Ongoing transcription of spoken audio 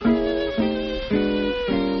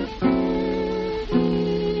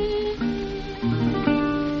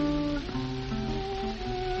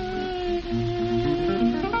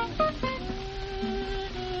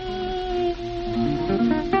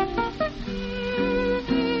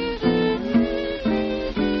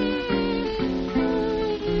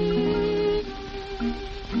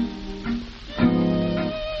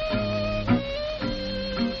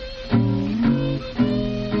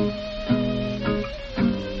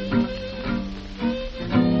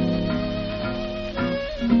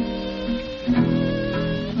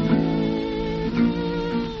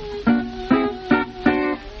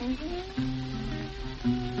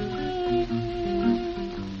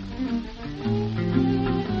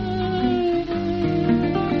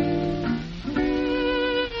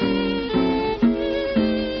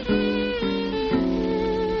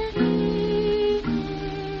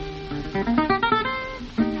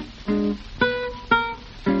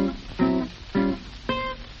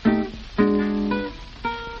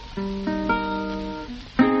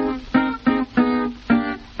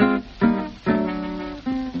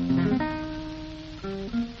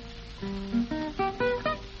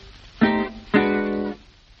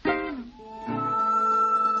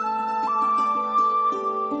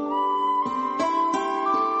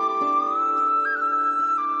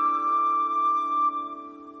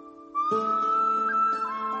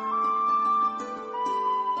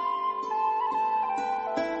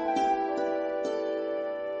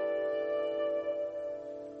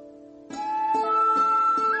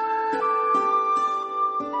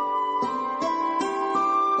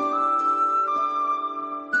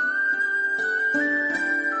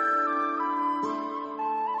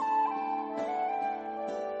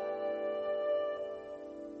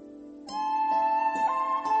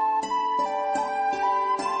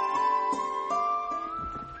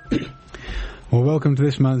Well, welcome to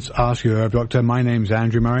this month's Ask Your Herb Doctor. My name's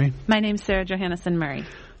Andrew Murray. My name's Sarah Johannesson Murray.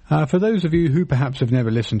 For those of you who perhaps have never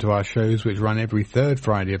listened to our shows, which run every third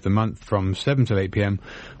Friday of the month from 7 till 8 p.m,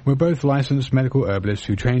 we're both licensed medical herbalists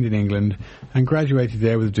who trained in England and graduated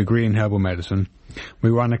there with a degree in herbal medicine. We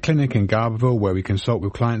run a clinic in Garberville where we consult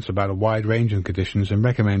with clients about a wide range of conditions and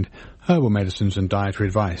recommend herbal medicines and dietary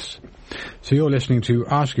advice. So you're listening to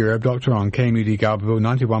Ask Your Herb Doctor on KMUD Garberville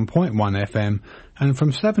 91.1 FM, and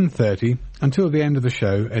from 7:30 until the end of the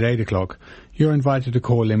show at 8 o'clock, you're invited to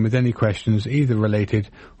call in with any questions either related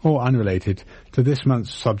or unrelated to this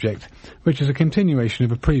month's subject, which is a continuation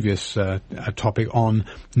of a previous topic on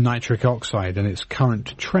nitric oxide and its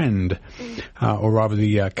current trend, or rather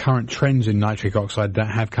the current trends in nitric oxide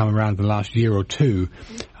that have come around in the last year or two,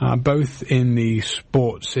 both in the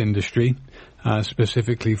sports industry,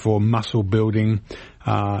 specifically for muscle building,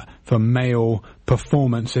 for male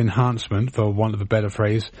performance enhancement, for want of a better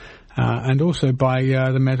phrase, and also by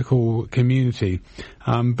the medical community.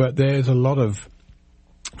 But there's a lot of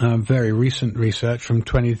very recent research from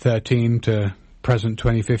 2013 to present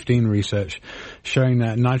 2015 research showing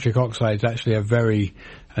that nitric oxide is actually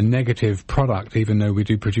a negative product, even though we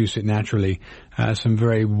do produce it naturally, some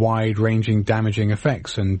very wide-ranging damaging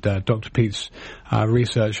effects. And Dr. Peat's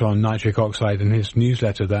research on nitric oxide in his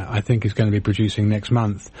newsletter that I think is going to be producing next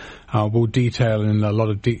month will detail in a lot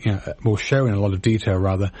of will show in a lot of detail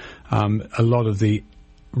a lot of the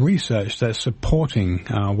research that's supporting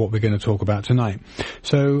what we're going to talk about tonight.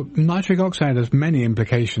 So nitric oxide has many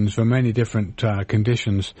implications for many different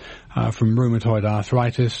conditions, from rheumatoid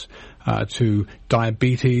arthritis to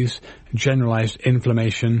diabetes, generalized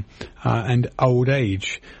inflammation, and old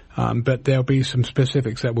age. But there'll be some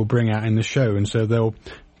specifics that we'll bring out in the show. And so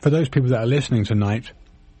for those people that are listening tonight,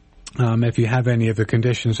 if you have any of the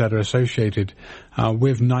conditions that are associated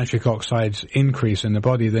with nitric oxide's increase in the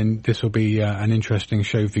body, then this will be an interesting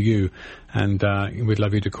show for you, and we'd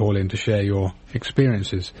love you to call in to share your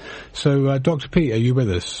experiences. So, Dr. Peat, are you with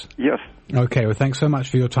us? Yes. Okay, well, thanks so much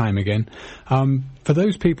for your time again. For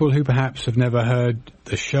those people who perhaps have never heard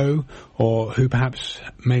the show, or who perhaps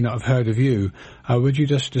may not have heard of you, would you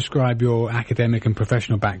just describe your academic and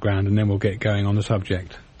professional background, and then we'll get going on the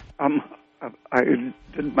subject? I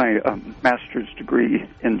did my master's degree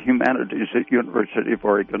in humanities at University of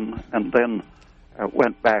Oregon, and then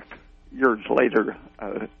went back years later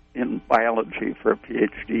in biology for a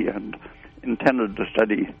PhD, and intended to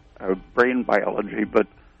study brain biology, but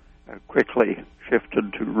quickly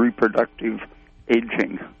shifted to reproductive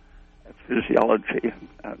aging physiology.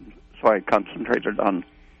 And so I concentrated on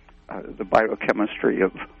the biochemistry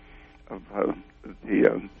of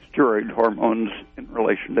the steroid hormones in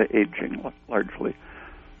relation to aging, largely.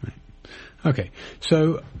 Okay,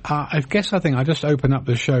 so I think I'll just open up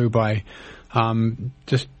the show by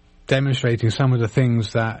just demonstrating some of the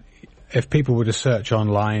things that if people were to search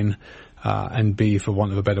online and be, for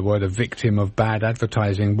want of a better word, a victim of bad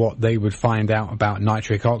advertising, what they would find out about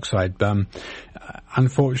nitric oxide.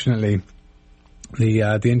 Unfortunately,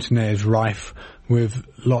 the internet is rife with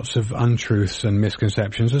lots of untruths and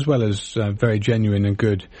misconceptions, as well as very genuine and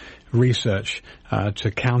good research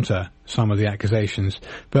to counter some of the accusations.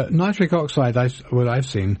 But nitric oxide, what I've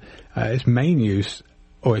seen, its main use,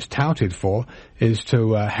 or it's touted for, is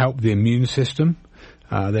to help the immune system.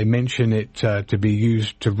 They mention it to be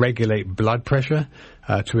used to regulate blood pressure,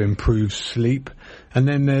 to improve sleep. And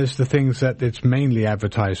then there's the things that it's mainly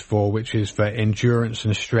advertised for, which is for endurance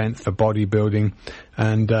and strength, for bodybuilding,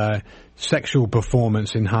 and sexual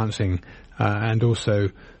performance enhancing, and also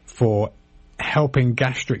for helping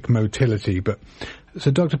gastric motility. But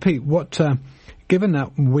so, Dr. Peat, given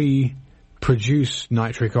that we produce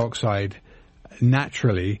nitric oxide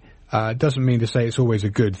naturally, doesn't mean to say it's always a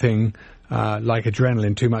good thing. Like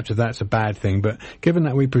adrenaline, too much of that's a bad thing. But given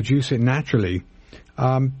that we produce it naturally,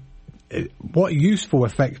 what useful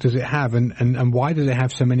effect does it have, and why does it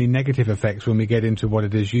have so many negative effects when we get into what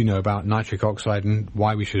it is you know about nitric oxide and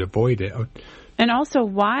why we should avoid it? And also,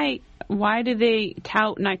 why do they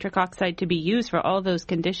tout nitric oxide to be used for all those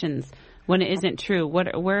conditions when it isn't true?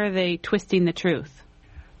 Where are they twisting the truth?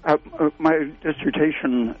 My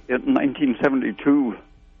dissertation in 1972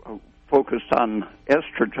 focused on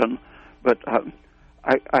estrogen, but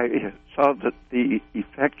I saw that the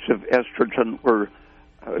effects of estrogen were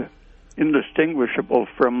indistinguishable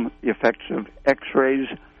from the effects of X-rays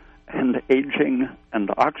and aging and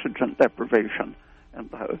oxygen deprivation. And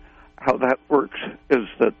how that works is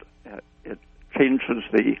that it changes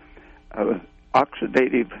the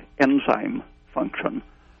oxidative enzyme function,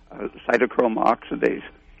 cytochrome oxidase.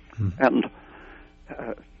 And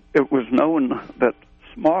it was known that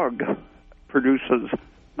smog produces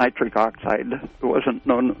nitric oxide. It wasn't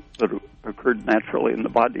known that it occurred naturally in the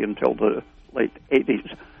body until the late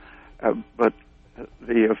 80s. But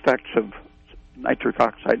the effects of nitric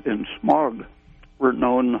oxide in smog were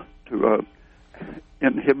known to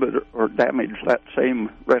inhibit or damage that same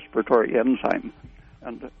respiratory enzyme.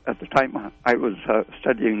 And at the time I was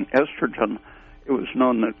studying estrogen, it was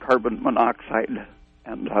known that carbon monoxide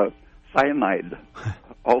and cyanide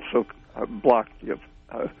also blocked the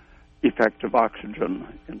effect of oxygen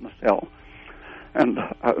in the cell. And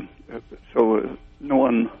so no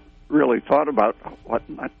one really thought about what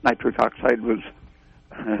nitric oxide was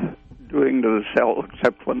doing to the cell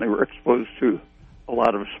except when they were exposed to a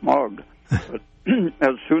lot of smog. But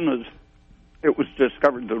as soon as it was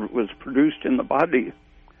discovered that it was produced in the body,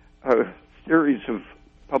 a series of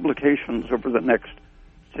publications over the next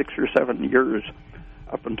 6 or 7 years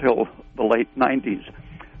up until the late 90s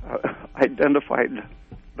identified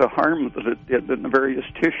the harm that it did in the various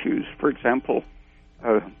tissues. For example,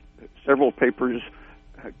 several papers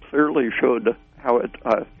clearly showed how it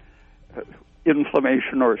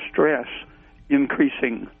inflammation or stress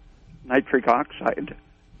increasing nitric oxide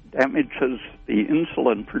damages the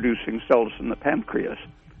insulin-producing cells in the pancreas.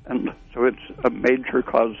 And so it's a major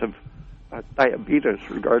cause of diabetes,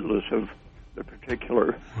 regardless of the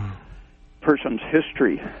particular person's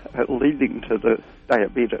history leading to the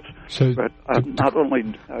diabetes. So but not only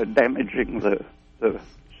damaging the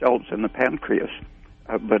cells in the pancreas,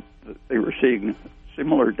 but they were seeing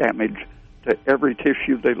similar damage to every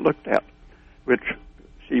tissue they looked at, which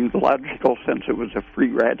seemed logical since it was a free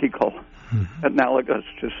radical analogous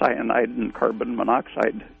to cyanide and carbon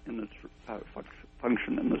monoxide in its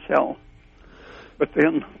function in the cell. But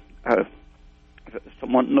then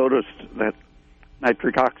someone noticed that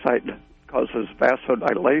nitric oxide causes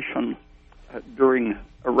vasodilation during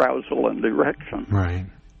arousal and erection. Right.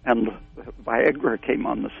 And Viagra came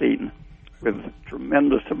on the scene with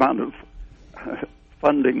tremendous amount of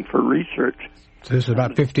funding for research. So this is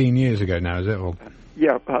about 15 years ago now, is it? Or?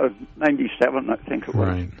 Yeah, 97, I think it was.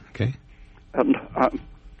 Right, okay. And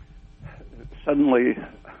suddenly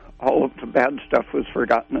all of the bad stuff was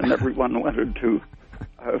forgotten and everyone wanted to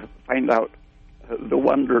find out the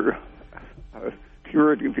wonder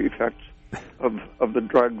curative effects of the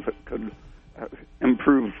drug that could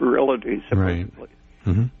improve virility, supposedly. Right.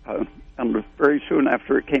 Mm-hmm. And very soon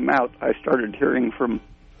after it came out, I started hearing from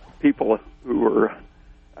people who were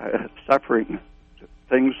suffering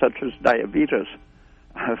things such as diabetes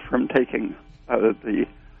from taking the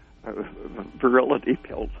virility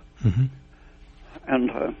pills. Mm-hmm.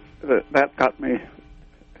 And that got me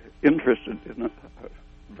interested in it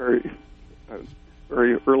very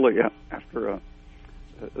early after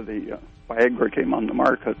the Viagra came on the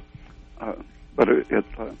market. But it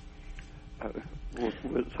was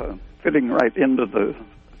fitting right into the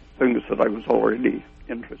things that I was already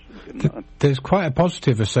interested in. There's quite a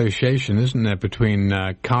positive association, isn't there, between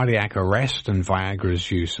cardiac arrest and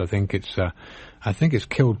Viagra's use? I think it's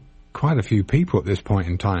killed quite a few people at this point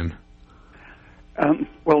in time.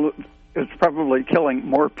 Well, it's probably killing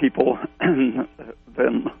more people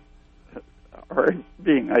than are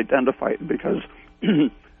being identified because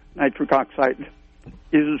nitric oxide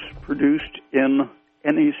is produced in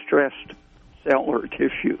any stressed cell or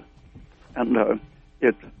tissue, and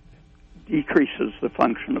it decreases the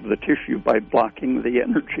function of the tissue by blocking the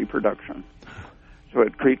energy production. So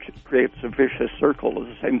it creates a vicious circle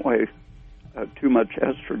the same way too much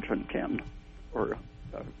estrogen can, or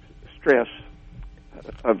stress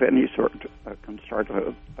of any sort can start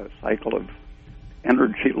a cycle of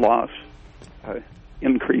energy loss,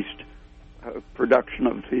 increased production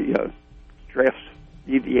of the stress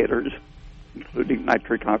mediators, including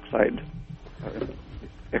nitric oxide,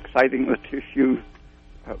 exciting the tissue,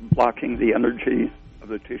 blocking the energy of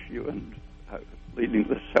the tissue, and leading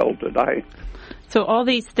the cell to die. So all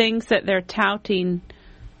these things that they're touting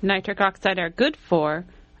nitric oxide are good for,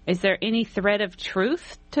 is there any thread of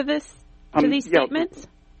truth to this, to these statements?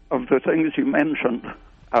 Of the things you mentioned,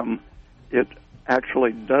 it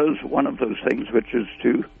actually does one of those things, which is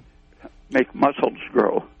to make muscles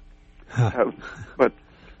grow. But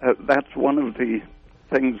that's one of the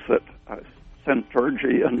things that St.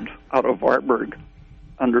 Georgi and Otto Warburg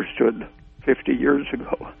understood 50 years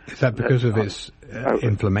ago. Is that because of its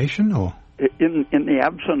inflammation, or? In the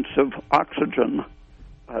absence of oxygen,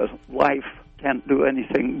 life can't do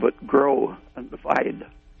anything but grow and divide.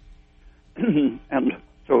 And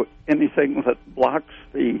so anything that blocks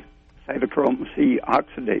the cytochrome C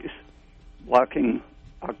oxidase, blocking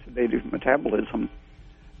oxidative metabolism,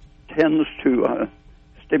 tends to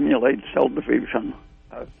stimulate cell division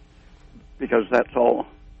because that's all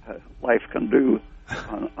life can do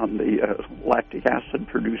on the lactic acid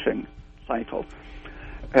producing cycle.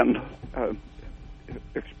 And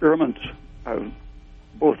experiments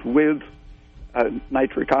both with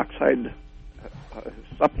nitric oxide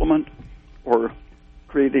supplement or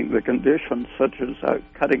creating the conditions such as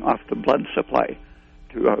cutting off the blood supply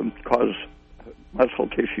to cause muscle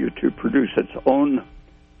tissue to produce its own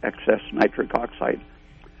excess nitric oxide.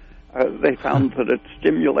 They found that it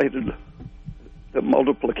stimulated the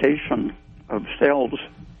multiplication of cells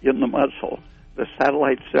in the muscle. The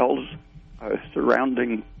satellite cells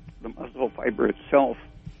surrounding the muscle fiber itself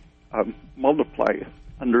multiply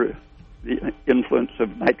under the influence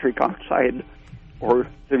of nitric oxide or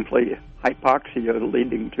simply hypoxia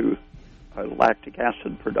leading to lactic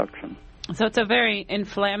acid production. So it's a very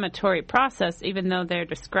inflammatory process, even though they're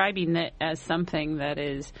describing it as something that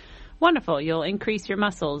is wonderful. You'll increase your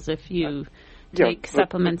muscles if you take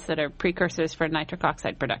supplements that are precursors for nitric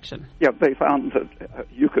oxide production. Yeah, they found that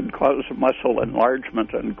you could cause muscle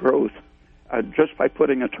enlargement and growth just by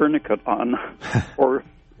putting a tourniquet on, or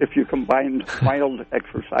if you combined mild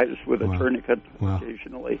exercise with a tourniquet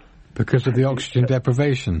occasionally. Because of the oxygen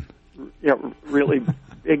deprivation. Yeah, really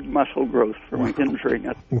big muscle growth from injuring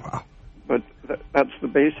it. Wow. But that's the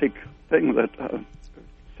basic thing, that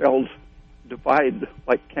cells divide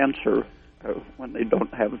like cancer when they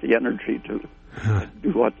don't have the energy to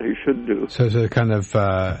do what they should do. So it's a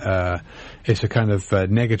kind of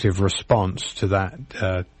negative response to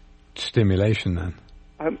that stimulation then.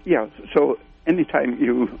 Yeah. So anytime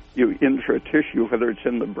you injure a tissue, whether it's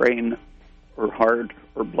in the brain or heart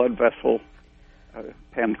or blood vessel,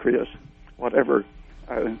 pancreas, whatever,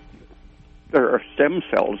 there are stem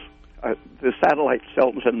cells. The satellite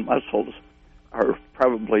cells in muscles are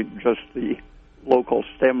probably just the local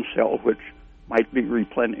stem cell, which might be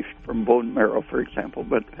replenished from bone marrow, for example.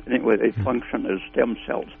 But anyway, they function as stem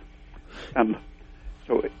cells. And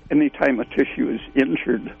so anytime a tissue is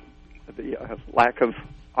injured, the lack of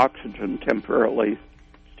oxygen temporarily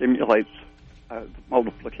stimulates the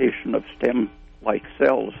multiplication of stem-like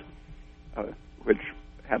cells, which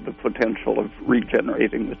have the potential of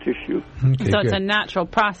regenerating the tissue. Okay, so it's a natural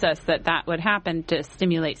process that would happen to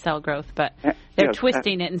stimulate cell growth, but they're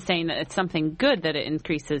twisting it and saying that it's something good that it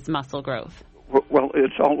increases muscle growth. Well,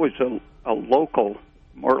 it's always a local,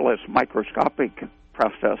 more or less microscopic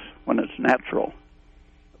process when it's natural.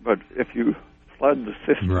 But if you flood the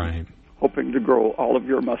system, hoping to grow all of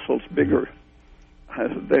your muscles bigger,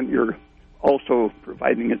 then you're also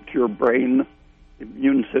providing it to your brain,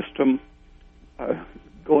 immune system,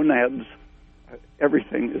 gonads.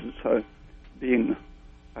 Everything is being,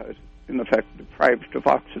 in effect, deprived of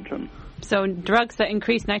oxygen. So drugs that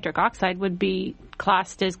increase nitric oxide would be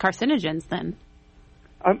classed as carcinogens then?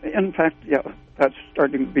 In fact, yeah, that's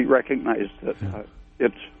starting to be recognized that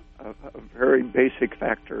it's a very basic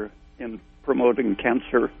factor in promoting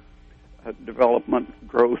cancer development,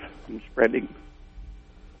 growth, and spreading.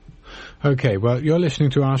 Okay, well, you're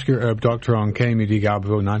listening to Ask Your Herb Doctor on KMUD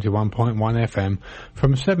Garberville 91.1 FM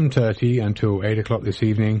from 7:30 until 8 o'clock this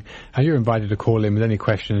evening, and you're invited to call in with any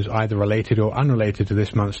questions either related or unrelated to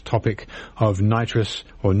this month's topic of nitrous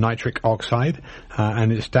or nitric oxide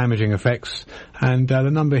and its damaging effects. And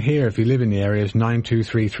the number here, if you live in the area, is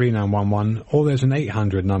 923-3911, or there's an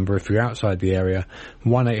 800 number if you're outside the area,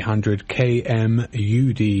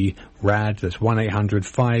 1-800-KMUD-RAD, that's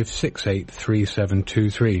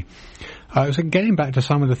 1-800-568-3723. So getting back to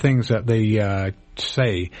some of the things that they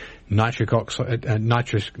say nitric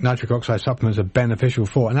oxide supplements are beneficial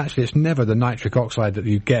for, and actually it's never the nitric oxide that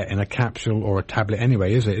you get in a capsule or a tablet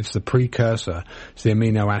anyway, is it? It's the precursor. It's the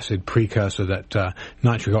amino acid precursor that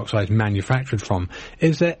nitric oxide is manufactured from.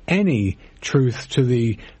 Is there any truth to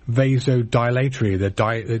the vasodilatory,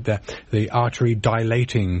 the artery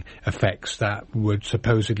dilating effects that would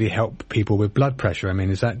supposedly help people with blood pressure? I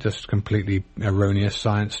mean, is that just completely erroneous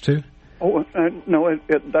science too? Oh, no,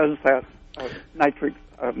 it does that.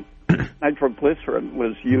 Nitroglycerin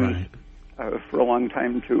was used for a long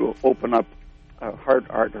time to open up a heart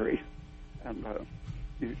artery, and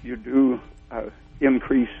you do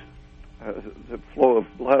increase the flow of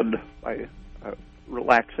blood by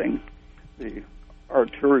relaxing the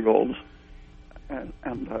arterioles, and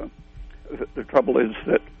the trouble is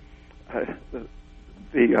that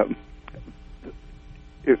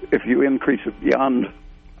if you increase it beyond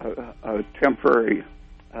a temporary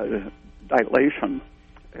dilation,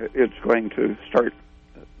 it's going to start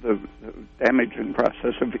the damaging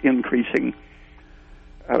process of increasing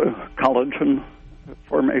collagen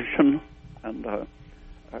formation and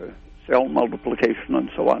cell multiplication and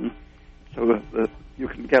so on. So that you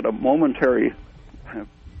can get a momentary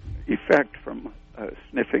effect from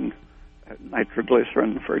sniffing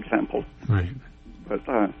nitroglycerin, for example. Right. But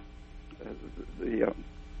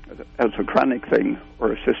as a chronic thing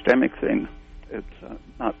or a systemic thing, it's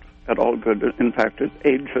not at all good. In fact, it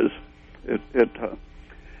ages.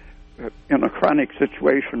 In a chronic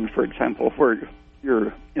situation, for example, where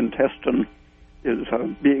your intestine is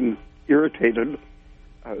being irritated,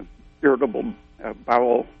 irritable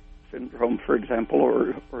bowel syndrome, for example,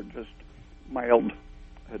 or just mild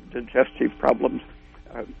digestive problems,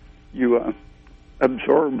 you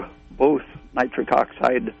absorb both nitric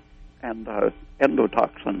oxide and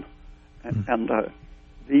endotoxin, and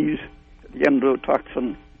the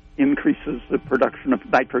endotoxin increases the production of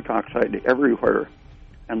nitric oxide everywhere,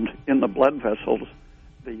 and in the blood vessels,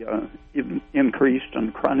 the increased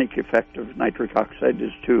and chronic effect of nitric oxide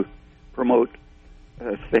is to promote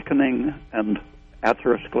thickening and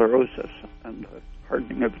atherosclerosis and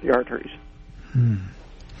hardening of the arteries.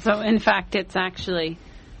 So, in fact, it's actually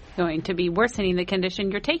going to be worsening the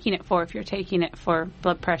condition you're taking it for, if you're taking it for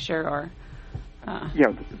blood pressure or...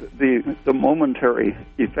 Yeah, the momentary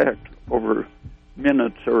effect over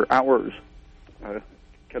minutes or hours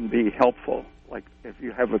can be helpful. Like if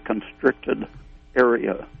you have a constricted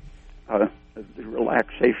area, the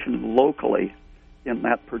relaxation locally in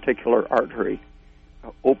that particular artery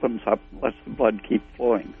opens up and lets the blood keep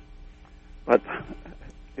flowing. But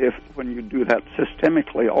when you do that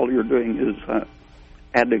systemically, all you're doing is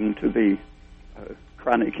adding to the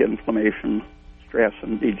chronic inflammation, stress,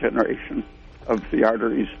 and degeneration of the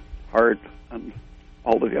arteries, heart, and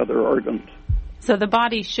all of the other organs. So the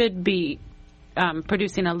body should be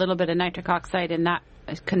producing a little bit of nitric oxide in that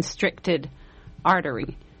constricted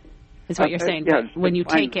artery, is what you're saying. Yes, when you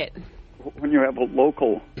take it. When you have a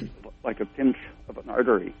local, like a pinch of an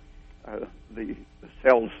artery, the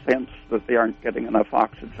cells sense that they aren't getting enough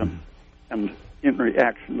oxygen, and in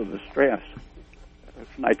reaction to the stress,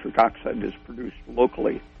 nitric oxide is produced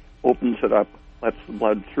locally, opens it up, lets the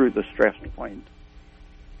blood through the stressed point.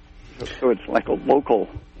 So it's like a local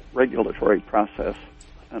regulatory process,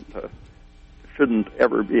 and shouldn't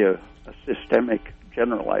ever be a systemic,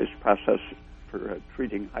 generalized process for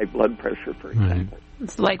treating high blood pressure, for example.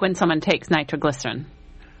 It's like when someone takes nitroglycerin.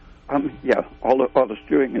 Yeah, all it's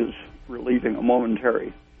doing is relieving a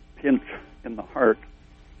momentary pinch in the heart,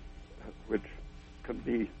 which could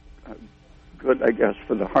be good, I guess,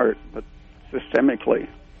 for the heart, but systemically,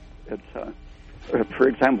 it's, for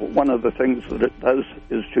example, one of the things that it does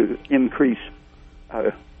is to increase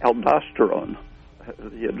aldosterone,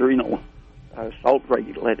 the adrenal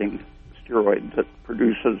salt-regulating steroid that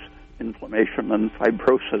produces inflammation and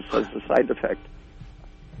fibrosis as a side effect.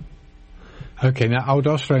 Okay, now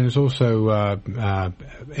aldosterone is also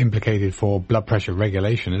implicated for blood pressure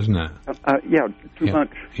regulation, isn't it? Yeah, too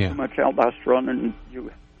much aldosterone and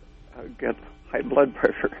you get high blood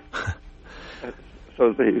pressure.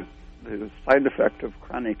 So the side effect of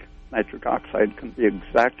chronic nitric oxide can be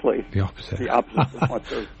exactly the opposite of what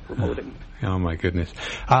they're promoting. Oh, my goodness.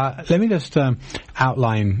 Let me just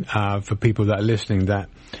outline for people that are listening that,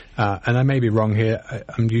 and I may be wrong here, I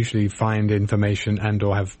usually find information and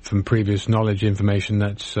or have from previous knowledge information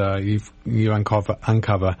that you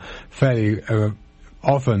uncover fairly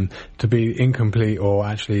often to be incomplete or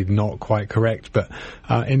actually not quite correct. But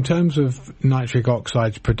in terms of nitric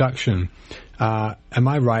oxide's production, am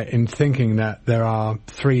I right in thinking that there are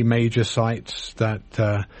three major sites, that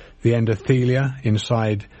the endothelia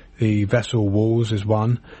inside the vessel walls is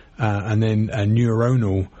one, and then a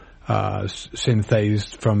neuronal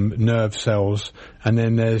synthase from nerve cells, and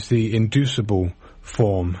then there's the inducible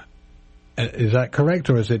form. Is that correct,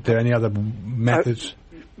 or is there any other methods?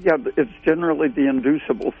 Yeah, it's generally the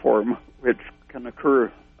inducible form, which can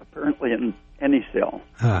occur apparently in any cell,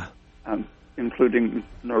 including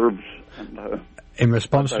nerves and... in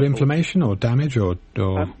response to inflammation or damage or...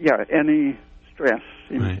 yeah, any stress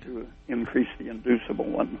seems to increase the inducible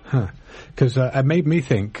one. Because it made me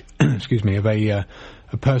think, excuse me, of a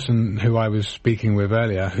person who I was speaking with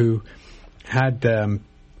earlier who had,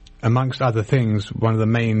 amongst other things, one of the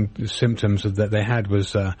main symptoms that they had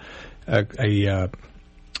was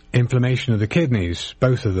inflammation of the kidneys,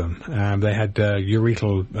 both of them. They had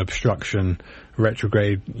urethral obstruction,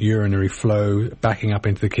 retrograde urinary flow backing up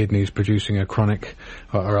into the kidneys, producing a chronic,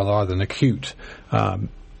 or rather an acute,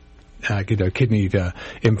 kidney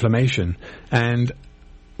inflammation. And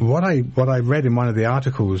what I read in one of the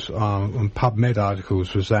articles, on PubMed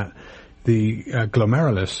articles, was that the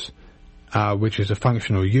glomerulus, which is a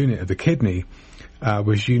functional unit of the kidney,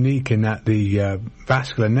 was unique in that the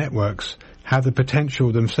vascular networks have the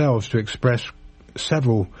potential themselves to express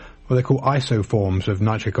several what they call isoforms of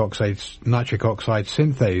nitric oxide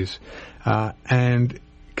synthase, and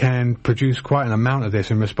can produce quite an amount of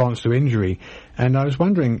this in response to injury. And I was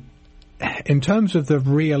wondering, in terms of the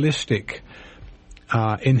realistic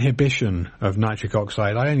inhibition of nitric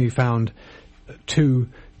oxide, I only found two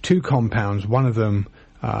compounds. One of them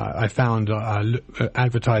I found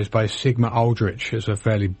advertised by Sigma Aldrich as a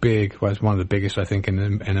fairly big, well, it's one of the biggest, I think,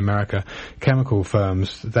 in America, chemical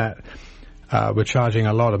firms that were charging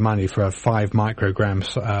a lot of money for a 5 milligram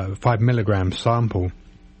sample.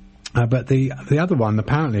 But the other one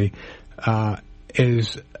apparently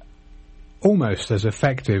is almost as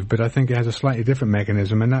effective, but I think it has a slightly different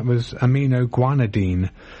mechanism, and that was aminoguanidine.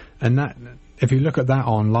 And that, if you look at that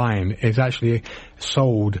online, is actually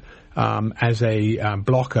sold as a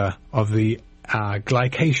blocker of the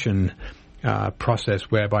glycation process,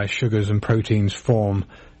 whereby sugars and proteins form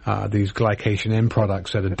these glycation end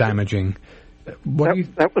products that are damaging.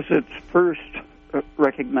 That was its first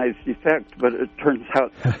recognized effect, but it turns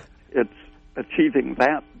out it's achieving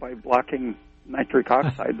that by blocking nitric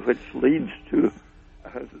oxide, which leads to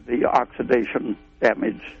the oxidation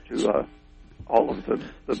damage to all of the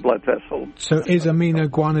blood vessels. So is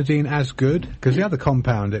aminoguanidine as good? Because the other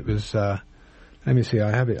compound, it was, let me see,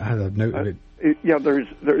 I had a note of it. Yeah, there's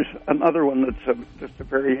another one that's just a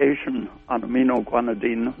variation on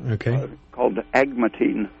aminoguanidine, called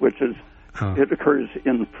agmatine, which is, it occurs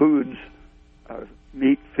in foods,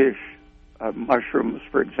 meat, fish, mushrooms,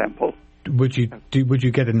 for example. Would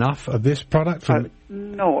you get enough of this product?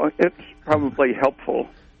 No, it's probably helpful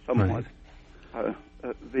somewhat. Right.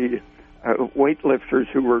 The weightlifters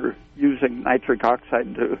who were using nitric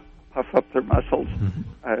oxide to puff up their muscles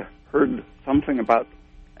heard something about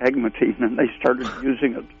agmatine, and they started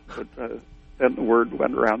using it. But then the word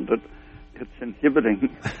went around that it's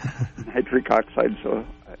inhibiting nitric oxide, so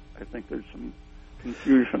I think there's some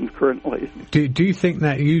confusion currently. Do you think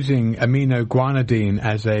that using aminoguanidine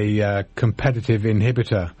as a competitive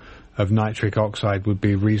inhibitor of nitric oxide would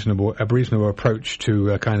be a reasonable approach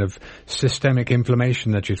to a kind of systemic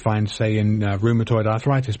inflammation that you'd find, say, in rheumatoid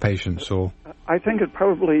arthritis patients? Or I think it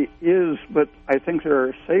probably is, but I think there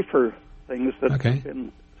are safer things that have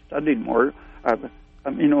been studied more.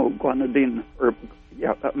 Aminoguanidine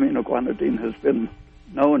has been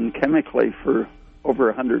known chemically for over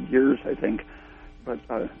 100 years, I think, but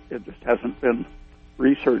it just hasn't been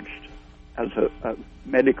researched as a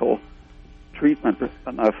medical treatment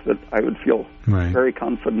enough that I would feel very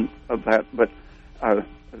confident of that. But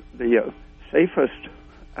the safest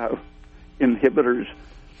inhibitors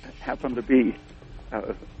happen to be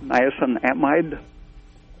niacinamide,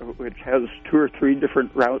 which has 2 or 3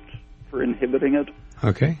 different routes for inhibiting it.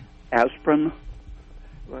 Okay. Aspirin,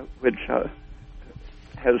 which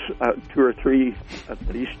has 2 or 3 at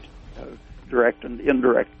least direct and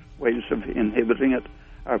indirect ways of inhibiting it.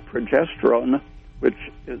 Progesterone, which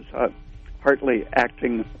is partly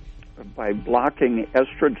acting by blocking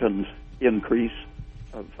estrogen's increase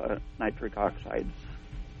of nitric oxide.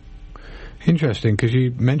 Interesting, because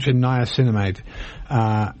you mentioned niacinamide,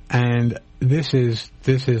 and this is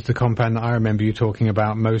the compound that I remember you talking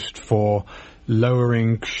about most for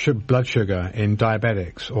lowering blood sugar in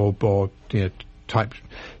diabetics or type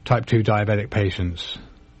 2 diabetic patients.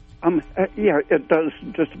 It does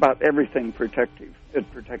just about everything protective. It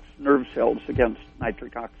protects nerve cells against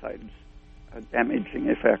nitric oxide's damaging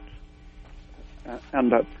effects.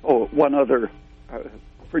 And one other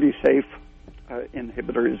pretty safe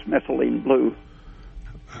inhibitor is methylene blue.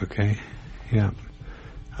 Okay, yeah.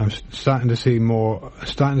 I'm starting to see more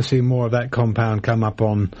of that compound come up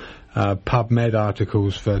on PubMed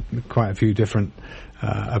articles for quite a few different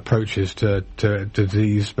approaches to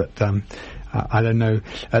disease, but I don't know.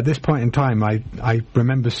 At this point in time, I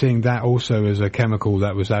remember seeing that also as a chemical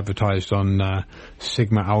that was advertised on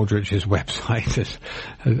Sigma Aldrich's website.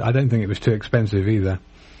 I don't think it was too expensive either.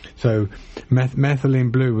 So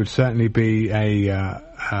methylene blue would certainly be a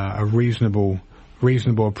reasonable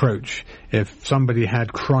approach. If somebody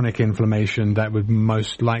had chronic inflammation, that would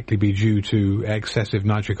most likely be due to excessive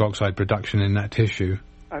nitric oxide production in that tissue.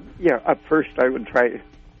 At first I would try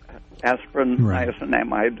aspirin,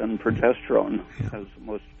 niacinamide, and progesterone as the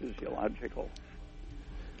most physiological.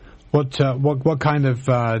 What kind of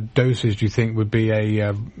doses do you think would be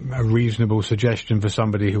a reasonable suggestion for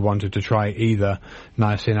somebody who wanted to try either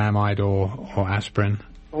niacinamide or aspirin?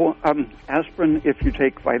 Well, aspirin, if you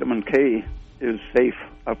take vitamin K, is safe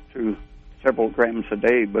up to several grams a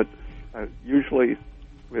day, but usually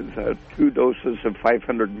with 2 doses of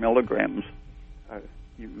 500 milligrams,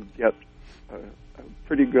 you get a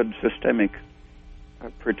pretty good systemic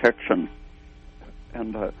protection.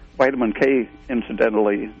 And vitamin K,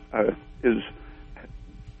 incidentally, is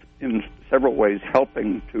in several ways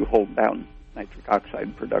helping to hold down nitric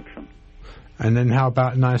oxide production. And then how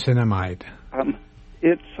about niacinamide?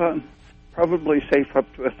 It's probably safe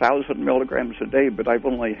up to 1,000 milligrams a day, but I've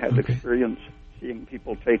only had experience seeing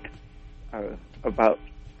people take about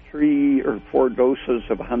 3 or 4 doses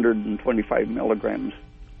of 125 milligrams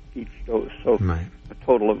each dose. So a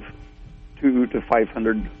total of 200 to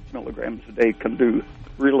 500 milligrams a day can do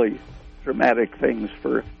really dramatic things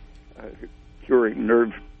for curing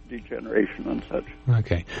nerve degeneration and such.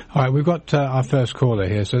 Okay. All right, we've got our first caller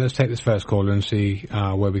here, so let's take this first caller and see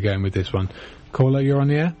where we're going with this one. Caller, you're on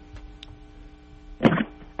the air?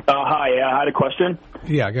 Hi, I had a question.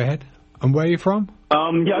 Yeah, go ahead. And where are you from?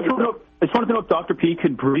 I just wanted to know if Dr. Peat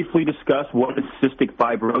could briefly discuss what is cystic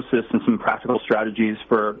fibrosis and some practical strategies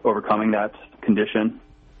for overcoming that condition.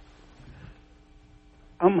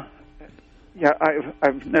 Yeah,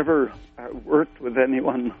 I've never worked with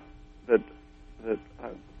anyone that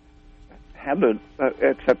had it,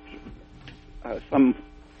 except some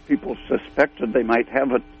people suspected they might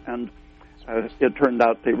have it, and it turned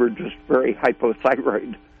out they were just very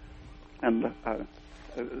hypothyroid. And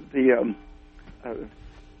the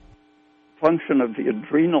function of the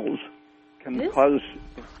adrenals can cause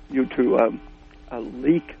you to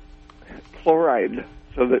leak chloride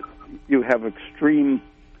so that you have extreme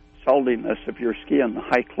saltiness of your skin,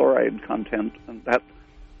 high chloride content, and that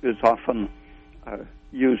is often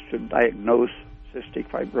used to diagnose cystic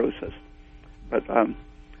fibrosis. But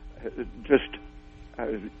just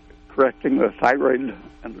correcting the thyroid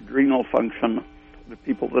and adrenal function, the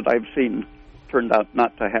people that I've seen turned out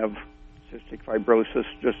not to have cystic fibrosis,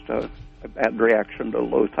 just a bad reaction to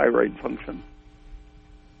low thyroid function.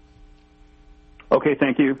 Okay,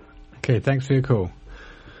 thank you. Okay, thanks for your call.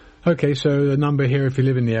 Okay, so the number here, if you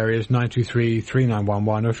live in the area, is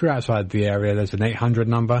 923-3911. Or if you're outside the area, there's an 800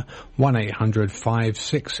 number,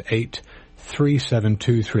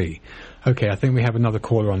 1-800-568-3723. Okay, I think we have another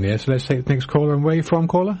caller on the air, so let's take the next caller. And where are you from,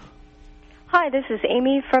 caller? Hi, this is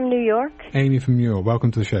Amy from New York. Amy from New York.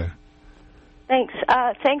 Welcome to the show. Thanks.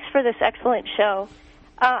 Thanks for this excellent show.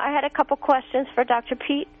 I had a couple questions for Dr.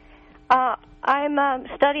 Peat. I'm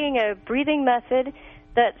studying a breathing method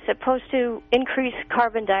that's supposed to increase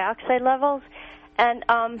carbon dioxide levels, and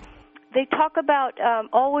they talk about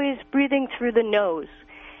always breathing through the nose.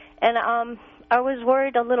 And I was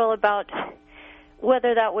worried a little about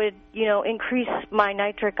whether that would, increase my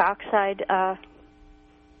nitric oxide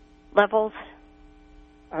levels,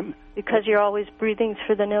 because you're always breathing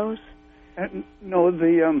through the nose. No,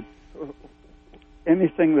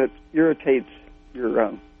 anything that irritates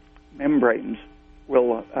your membranes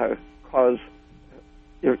will cause.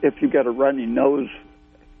 If you get a runny nose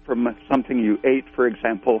from something you ate, for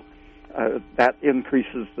example, that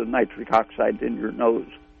increases the nitric oxide in your nose.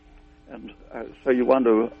 And so you want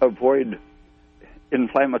to avoid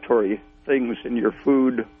inflammatory things in your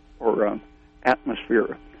food or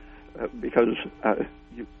atmosphere because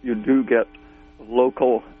you do get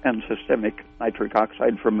local and systemic nitric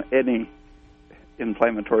oxide from any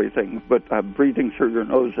inflammatory thing. But breathing through your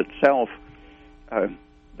nose itself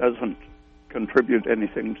doesn't contribute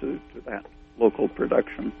anything to that local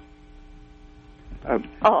production.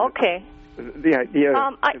 Okay. The idea,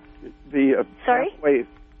 sorry? way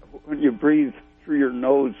when you breathe through your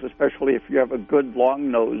nose, especially if you have a good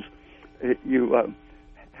long nose, you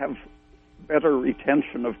have better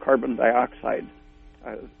retention of carbon dioxide.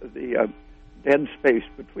 The dead space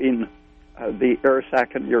between the air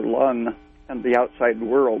sac in your lung and the outside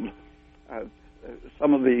world.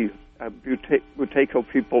 Some of the Buteyko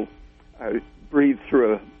people breathe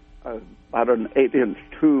through about an 8-inch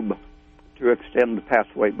tube to extend the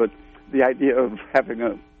pathway, but the idea of having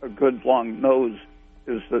a good long nose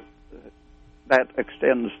is that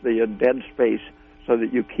extends the dead space so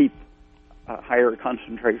that you keep a higher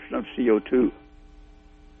concentration of CO2.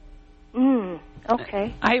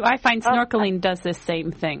 Okay. I find snorkeling does the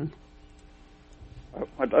same thing.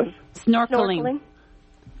 What does? Snorkeling.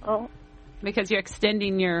 Oh. Because you're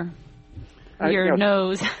extending your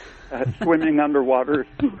nose. Swimming underwater,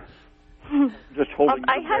 just holding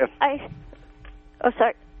your breath.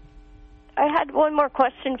 Sorry. I had one more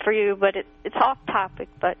question for you, but it's off topic.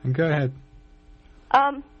 But go ahead.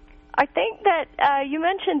 I think that you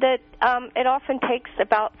mentioned that it often takes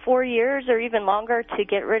about 4 years or even longer to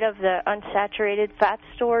get rid of the unsaturated fat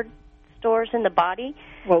stores in the body.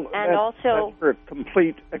 Well, and that's for a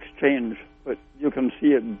complete exchange, but you can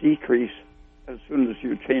see a decrease as soon as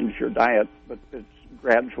you change your diet, but it's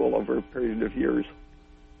gradual over a period of years.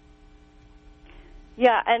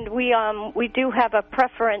 Yeah, and we do have a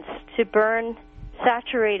preference to burn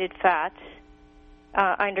saturated fats.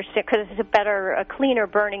 I understand, because it's a cleaner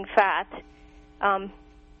burning fat.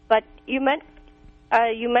 But you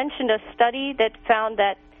mentioned a study that found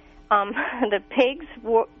that the pigs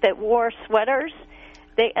that wore sweaters,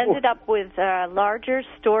 they ended up with larger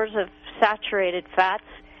stores of saturated fats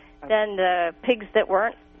than the pigs that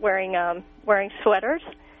weren't wearing sweaters.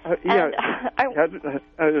 A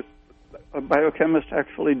biochemist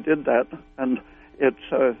actually did that, and it's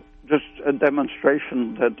just a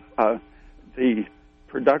demonstration that the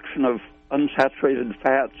production of unsaturated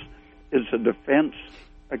fats is a defense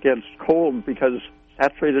against cold, because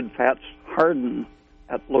saturated fats harden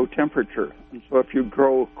at low temperature. And so if you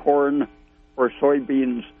grow corn or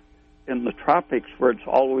soybeans in the tropics, where it's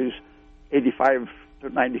always 85 to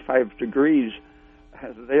 95 degrees,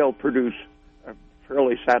 they'll produce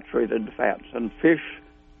fairly saturated fats. And fish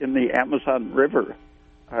in the Amazon River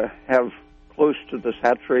have close to the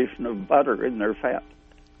saturation of butter in their fat.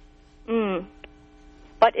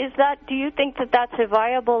 But do you think that that's a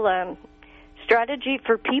viable strategy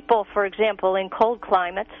for people, for example, in cold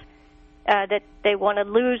climates, that they want to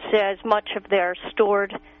lose as much of their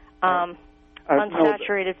stored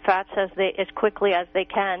unsaturated fats as quickly as they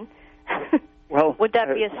can? Well, would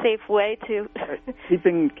that be a safe way to?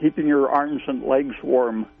 keeping your arms and legs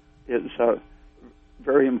warm is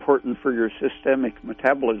very important for your systemic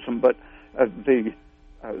metabolism. But the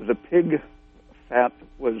pig fat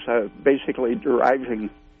was basically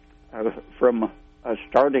deriving from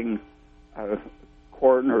starting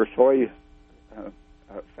corn or soy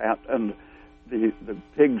fat, and the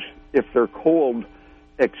pigs, if they're cold,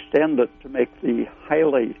 extend it to make the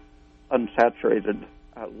highly unsaturated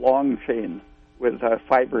long chain with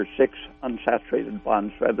 5 or 6 unsaturated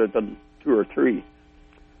bonds rather than 2 or 3.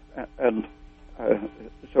 And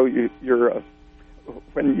so you're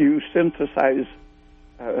when you synthesize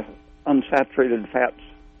unsaturated fats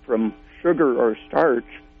from sugar or starch,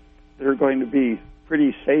 they're going to be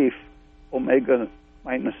pretty safe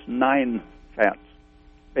omega-9 fats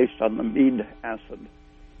based on the mead acid,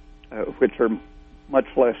 which are much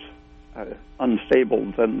less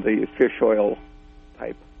unstable than the fish oil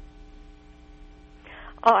type.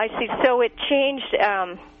 Oh, I see. So it changed.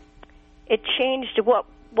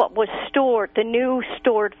 What was stored, the new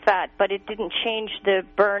stored fat, but it didn't change the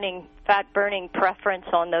fat burning preference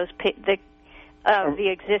on those the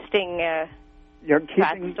existing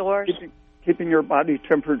fat stores. Keeping your body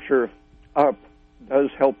temperature up does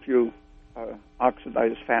help you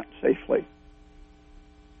oxidize fat safely.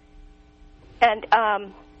 And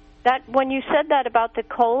that when you said that about the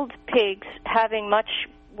cold pigs having much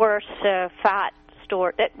worse fat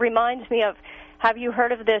stored, it reminds me of, have you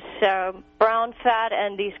heard of this brown fat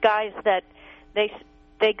and these guys that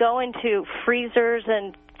they go into freezers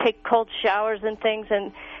and take cold showers and things,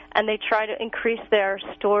 and they try to increase their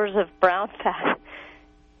stores of brown fat?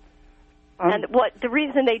 And the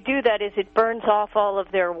reason they do that is it burns off all of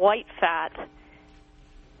their white fat.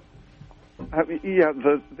 I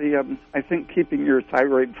think keeping your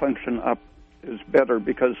thyroid function up is better,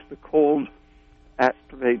 because the cold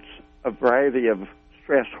activates a variety of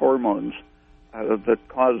stress hormones that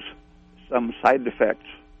cause some side effects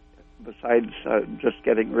besides just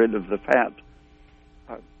getting rid of the fat.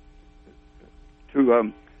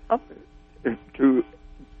 To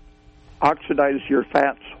oxidize your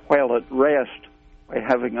fats while at rest by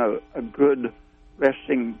having a good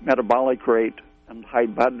resting metabolic rate and high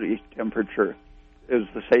body temperature is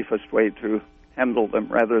the safest way to handle them,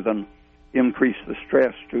 rather than increase the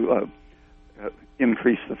stress to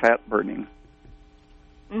increase the fat burning.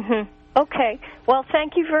 Okay. Well,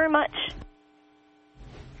 thank you very much.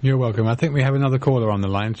 You're welcome. I think we have another caller on the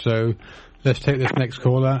line, so let's take this next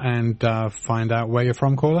caller and find out where you're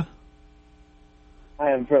from, caller.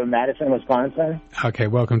 I am from Madison, Wisconsin. Okay,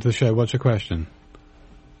 welcome to the show. What's your question?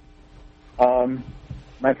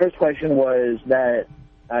 My first question was that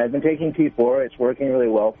I've been taking T4. It's working really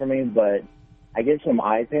well for me, but I get some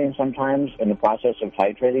eye pain sometimes in the process of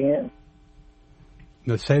titrating it.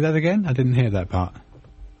 Let's say that again? I didn't hear that part.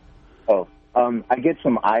 I get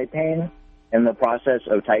some eye pain in the process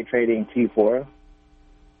of titrating T4.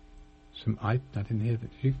 I didn't hear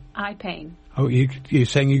that. Eye pain. Oh, you're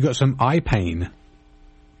saying you got some eye pain?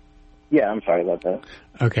 Yeah, I'm sorry about that.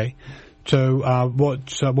 Okay. So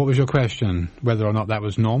what was your question? Whether or not that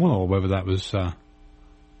was normal, or whether that was...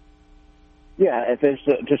 Yeah, if it's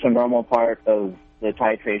just a normal part of the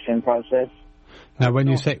titration process. Now, when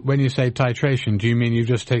you say titration, do you mean you've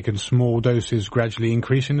just taken small doses, gradually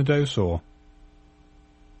increasing the dose, or?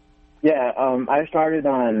 Yeah, I started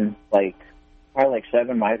on probably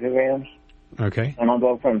 7 micrograms. Okay. And I'll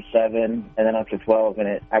go from 7 and then up to 12,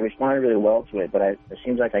 and I responded really well to it, but it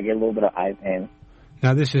seems like I get a little bit of eye pain.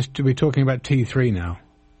 Now, we're talking about T3 now.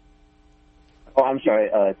 Oh, I'm sorry,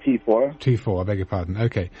 T4. T4, I beg your pardon.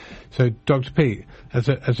 Okay. So, Dr. Peat, as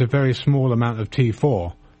a very small amount of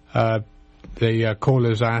T4, the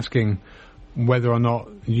caller's asking whether or not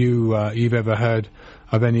you've ever heard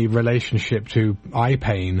of any relationship to eye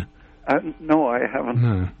pain. No, I haven't.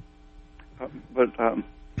 No. But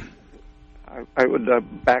I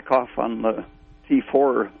would back off on the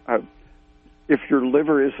T4. If your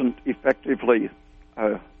liver isn't effectively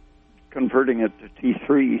converting it to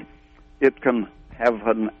T3, it can have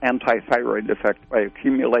an anti-thyroid effect by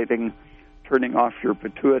accumulating, turning off your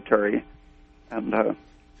pituitary, and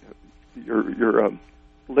your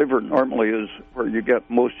liver normally is where you get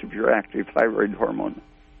most of your active thyroid hormone.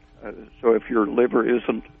 So if your liver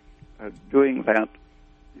isn't doing that,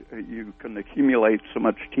 you can accumulate so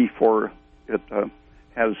much T4 it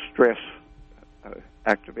has stress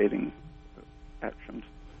activating actions.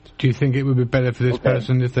 Do you think it would be better for this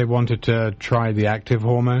person if they wanted to try the active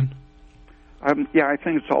hormone? Yeah, I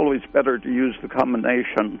think it's always better to use the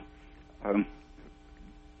combination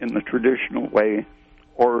in the traditional way,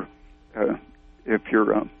 or if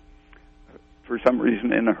you're for some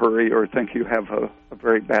reason in a hurry or think you have a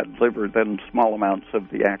very bad liver, then small amounts of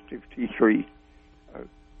the active T3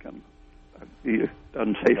 can be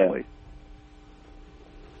done safely.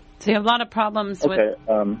 So you have a lot of problems with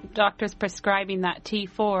doctors prescribing that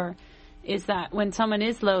T4, is that when someone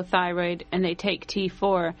is low thyroid and they take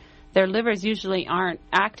T4, their livers usually aren't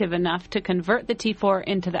active enough to convert the T4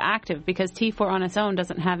 into the active, because T4 on its own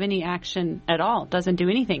doesn't have any action at all, doesn't do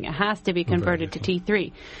anything. It has to be converted to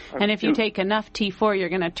T3. And if you take enough T4, you're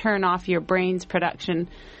going to turn off your brain's production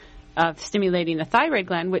of stimulating the thyroid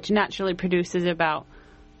gland, which naturally produces about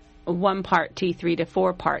 1 part T3 to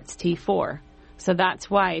 4 parts T4. So that's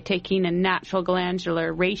why taking a natural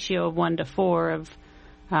glandular ratio of 1 to 4 of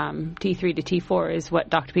T3 to T4 is what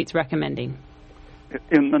Dr. Peat's recommending.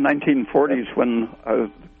 In the 1940s, when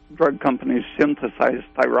drug companies synthesized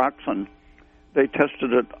thyroxine, they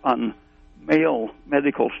tested it on male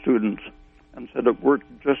medical students and said it worked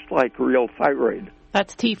just like real thyroid.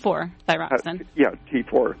 That's T4, thyroxine. Yeah,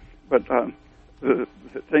 T4. But the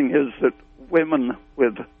thing is that women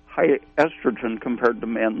with high estrogen compared to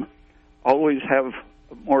men always have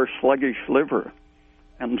a more sluggish liver.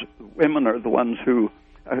 And women are the ones who,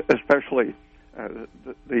 especially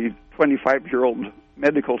the 25-year-old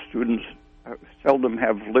medical students, seldom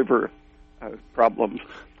have liver problems.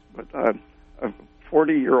 But a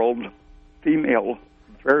 40-year-old female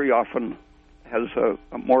very often has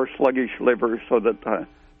a more sluggish liver, so that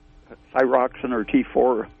thyroxine or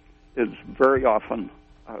T4 is very often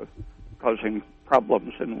causing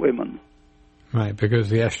problems in women. Right, because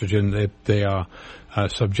the estrogen they are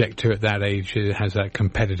subject to at that age, it has that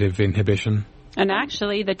competitive inhibition. And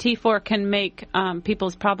actually, the T4 can make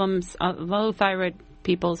people's problems, low thyroid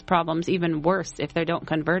people's problems, even worse if they don't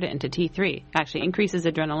convert it into T3. Actually increases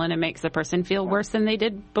adrenaline and makes the person feel worse than they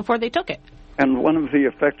did before they took it. And one of the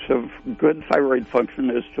effects of good thyroid function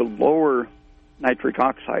is to lower nitric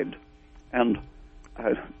oxide. And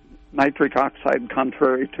nitric oxide,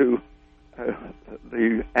 contrary to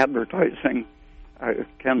the advertising,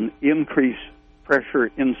 can increase pressure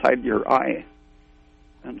inside your eye.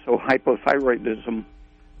 And so hypothyroidism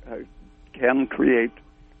can create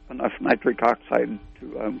enough nitric oxide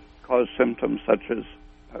to cause symptoms such as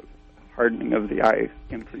hardening of the eye,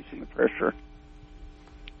 increasing the pressure.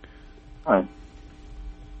 That's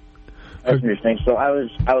interesting. So I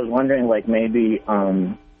was wondering, like, maybe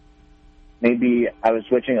I was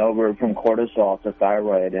switching over from cortisol to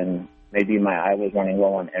thyroid, and maybe my eye was running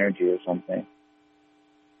low on energy or something.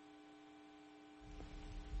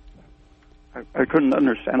 I couldn't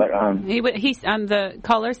understand. But, the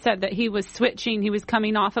caller said that he was switching. He was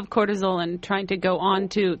coming off of cortisol and trying to go on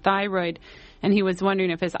to thyroid, and he was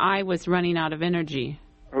wondering if his eye was running out of energy.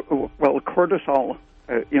 Well, cortisol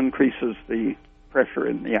increases the pressure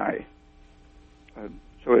in the eye,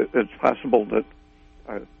 so it's possible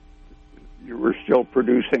that you were still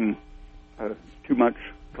producing too much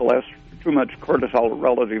cortisol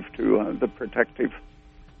relative to the protective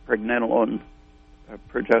pregnenolone,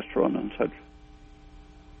 progesterone, and such.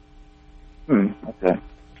 Okay.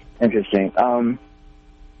 Interesting. I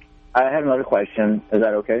have another question. Is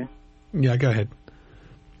that okay? Yeah, go ahead.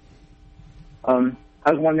 I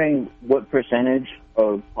was wondering what percentage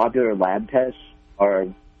of popular lab tests are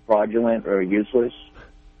fraudulent or useless.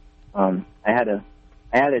 I had a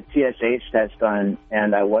TSH test done,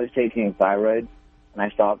 and I was taking thyroid, and I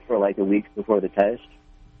stopped for like a week before the test.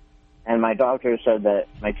 And my doctor said that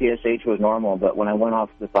my TSH was normal, but when I went off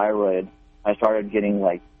the thyroid, I started getting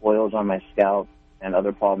like oils on my scalp and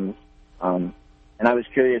other problems. And I was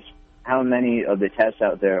curious how many of the tests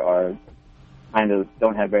out there are kind of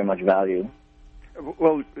don't have very much value.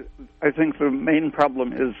 Well, I think the main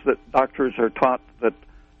problem is that doctors are taught that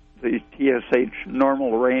the TSH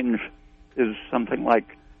normal range is something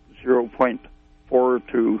like 0.4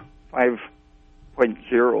 to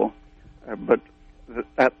 5.0, but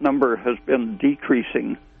that number has been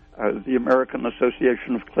decreasing. The American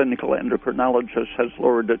Association of Clinical Endocrinologists has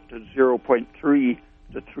lowered it to 0.3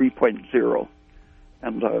 to 3.0,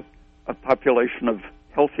 and a population of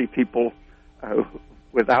healthy people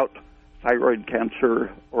without thyroid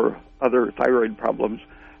cancer or other thyroid problems,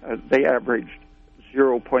 they averaged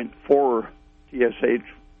 0.4 TSH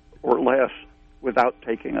or less without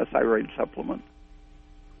taking a thyroid supplement.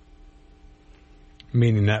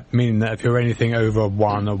 Meaning that if you're anything over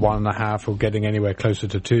 1 or 1.5 or getting anywhere closer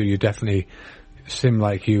to 2, you definitely seem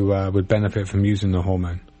like you would benefit from using the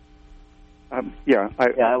hormone. I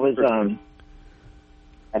was.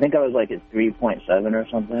 I think I was like at 3.7 or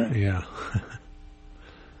something. Yeah.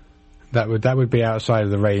 That would be outside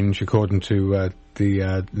of the range according to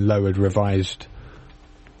the lowered revised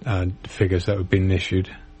figures that have been issued.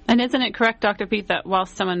 And isn't it correct, Dr. Peat, that while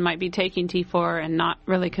someone might be taking T4 and not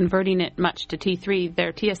really converting it much to T3,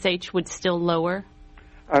 their TSH would still lower?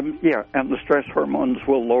 Yeah, and the stress hormones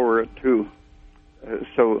will lower it too.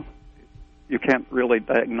 So you can't really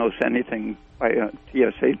diagnose anything by a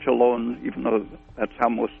TSH alone, even though that's how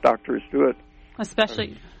most doctors do it.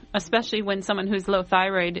 Especially when someone who's low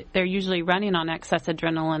thyroid, they're usually running on excess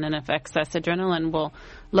adrenaline, and if excess adrenaline will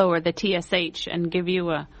lower the TSH and give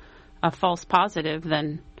you a false positive,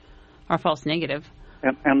 then or false negative.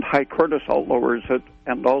 And high cortisol lowers it,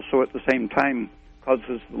 and also at the same time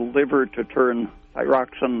causes the liver to turn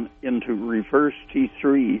thyroxine into reverse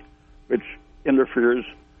T3, which interferes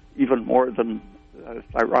even more than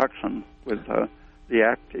thyroxine with the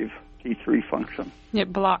active T3 function.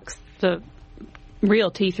 It blocks the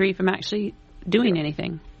real T3 from actually doing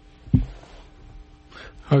anything.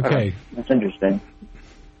 Okay. That's interesting.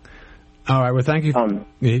 All right, well, thank you.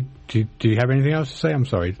 Do you have anything else to say? I'm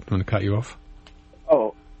sorry, I want to cut you off.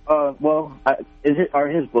 Are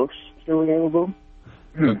his books still available?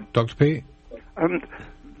 Dr. Peat?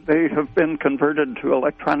 They have been converted to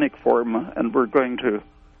electronic form, and we're going to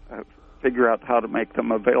figure out how to make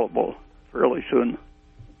them available fairly soon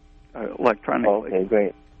electronically. Okay,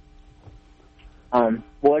 great.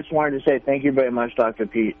 Well, I just wanted to say thank you very much, Dr.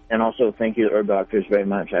 Peat, and also thank you to Herb Doctors very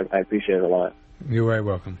much. I appreciate it a lot. You're very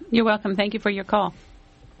welcome. You're welcome. Thank you for your call.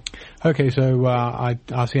 Okay, so I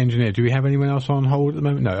ask the engineer, do we have anyone else on hold at the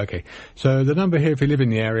moment? No, okay. So the number here, if you live in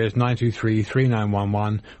the area, is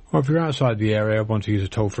 923-3911, or if you're outside the area, want to use a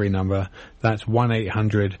toll-free number, that's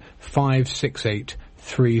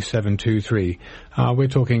 1-800-568-3723. We're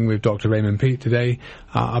talking with Dr. Raymond Peat today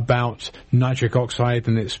about nitric oxide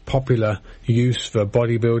and its popular use for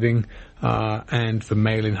bodybuilding and for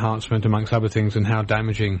male enhancement, amongst other things, and how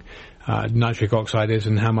damaging nitric oxide is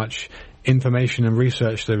and how much information and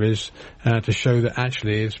research there is to show that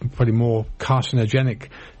actually it's probably more carcinogenic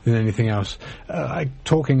than anything else.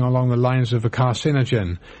 Talking along the lines of a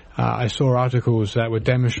carcinogen, I saw articles that were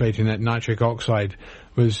demonstrating that nitric oxide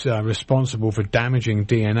was responsible for damaging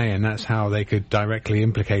DNA, and that's how they could directly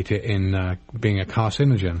implicate it in being a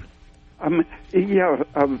carcinogen.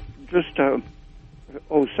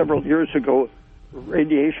 Several years ago,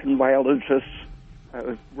 radiation biologists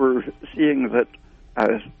were seeing that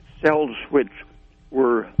cells which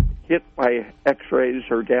were hit by X-rays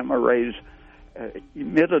or gamma rays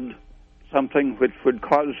emitted something which would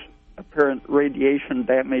cause apparent radiation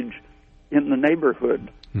damage in the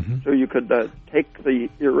neighborhood. Mm-hmm. So you could take the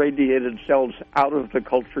irradiated cells out of the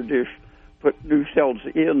culture dish, put new cells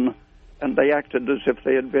in, and they acted as if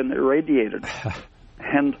they had been irradiated.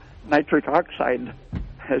 And nitric oxide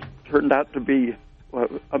has turned out to be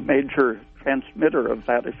a major transmitter of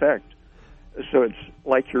that effect. So it's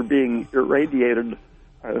like you're being irradiated.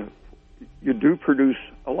 You do produce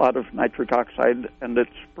a lot of nitric oxide, and it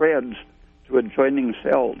spreads to adjoining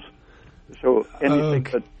cells. So anything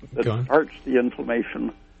that starts the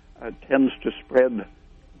inflammation tends to spread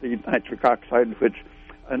the nitric oxide, which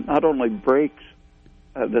not only breaks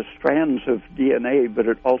the strands of DNA, but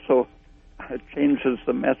it also changes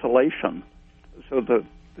the methylation. So the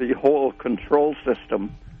whole control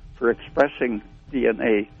system for expressing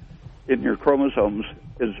DNA in your chromosomes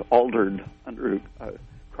is altered under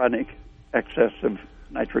chronic excess of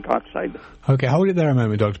nitric oxide. Okay, hold it there a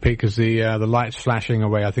moment, Dr. Peat, because the light's flashing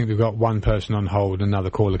away. I think we've got one person on hold, another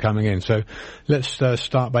caller coming in. So let's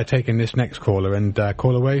start by taking this next caller. And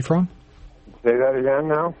caller, where are you from? Say that again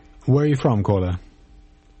now. Where are you from, caller?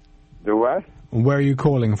 The what? Where are you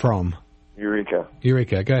calling from? Eureka.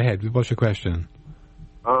 Eureka, go ahead. What's your question?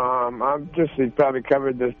 You've probably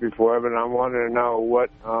covered this before, but I wanted to know what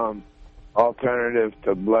alternatives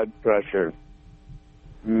to blood pressure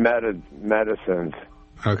medicines.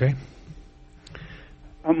 Okay.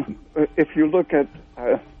 If you look at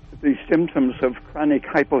the symptoms of chronic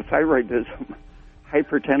hypothyroidism,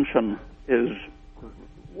 hypertension is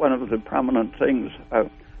one of the prominent things.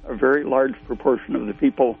 A very large proportion of the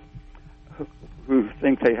people who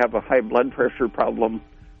think they have a high blood pressure problem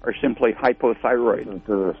are simply hypothyroid.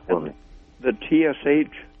 And the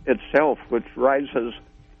TSH itself, which rises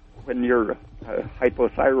when you're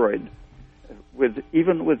hypothyroid,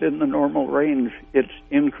 even within the normal range, it's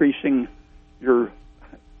increasing your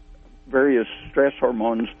various stress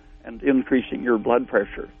hormones and increasing your blood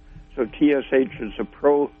pressure. So TSH is a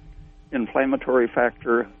pro-inflammatory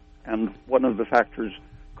factor and one of the factors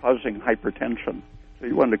causing hypertension. So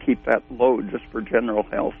you want to keep that low just for general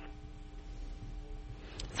health.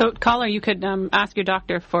 So, caller, you could ask your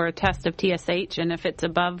doctor for a test of TSH, and if it's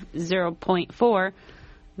above 0.4,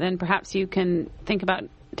 then perhaps you can think about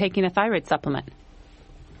taking a thyroid supplement.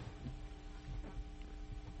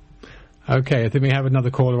 Okay, I think we have another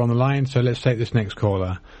caller on the line, so let's take this next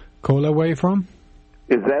caller. Caller, where are you from?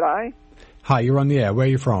 Is that I? Hi, you're on the air. Where are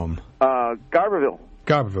you from? Garberville.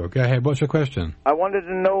 Garberville. Go ahead. What's your question? I wanted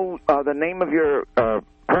to know the name of your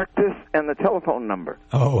practice and the telephone number.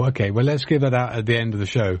 Oh, okay. Well, let's give that out at the end of the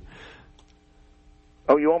show.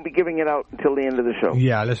 Oh, you won't be giving it out until the end of the show?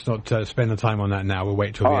 Yeah, let's not spend the time on that now. We'll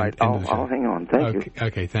wait till the end of the show. I'll hang on. Thank you.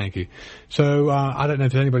 Okay, thank you. So, I don't know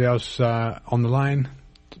if there's anybody else on the line.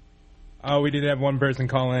 We did have one person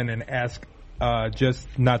call in and ask, just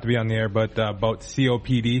not to be on the air, but about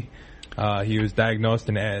COPD. He was diagnosed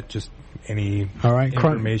and just any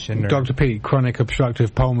information. Dr. Peat, chronic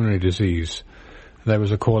obstructive pulmonary disease. There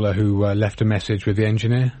was a caller who left a message with the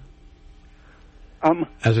engineer.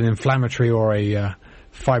 As an inflammatory or a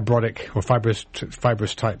fibrotic or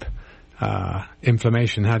fibrous type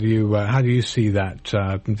inflammation, how do you see that,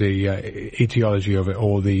 the etiology of it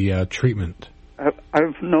or the treatment?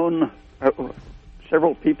 I've known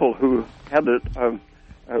several people who had it.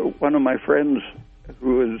 One of my friends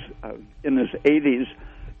who was in his 80s,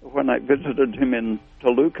 when I visited him in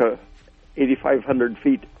Toluca, 8,500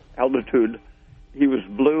 feet altitude, he was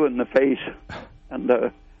blue in the face and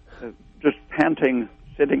just panting,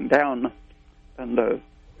 sitting down, and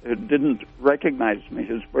didn't recognize me.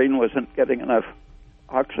 His brain wasn't getting enough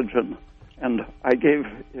oxygen. And I gave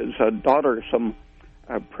his daughter some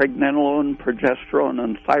pregnenolone, progesterone,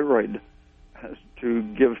 and thyroid to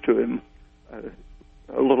give to him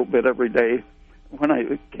a little bit every day. When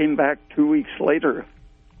I came back 2 weeks later,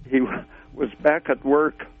 he was back at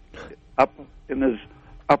work up in his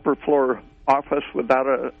upper floor office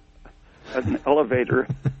without an elevator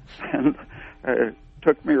and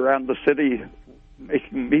took me around the city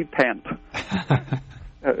making me pant.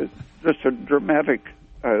 Just a dramatic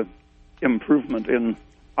improvement in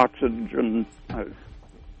oxygen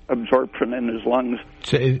absorption in his lungs.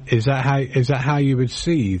 So is that how you would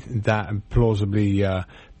see that plausibly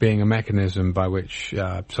being a mechanism by which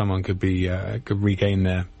someone could regain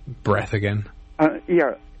their breath again?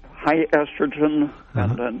 Yeah, high estrogen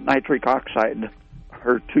and nitric oxide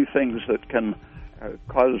are two things that can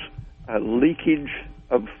cause leakage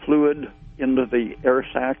of fluid into the air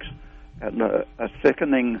sacs and a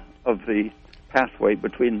thickening of the pathway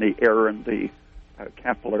between the air and the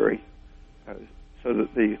capillary, so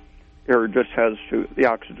that the air the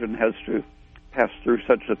oxygen has to pass through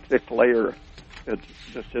such a thick layer it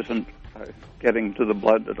just isn't getting to the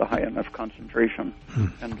blood at a high enough concentration.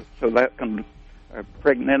 And so that can,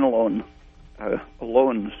 pregnenolone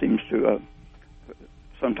alone seems to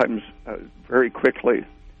sometimes very quickly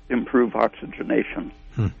improve oxygenation.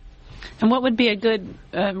 And what would be a good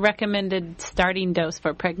recommended starting dose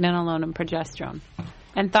for pregnenolone and progesterone?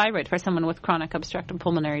 And thyroid for someone with chronic obstructive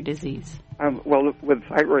pulmonary disease? Well, with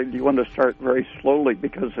thyroid, you want to start very slowly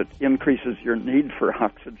because it increases your need for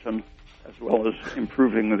oxygen as well as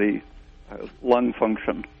improving the lung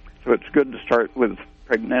function. So it's good to start with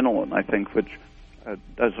pregnenolone, I think, which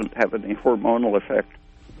doesn't have any hormonal effect,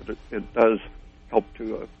 but it does help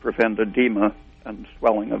to prevent edema and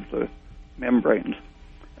swelling of the membranes.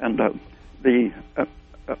 And the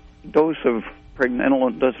dose of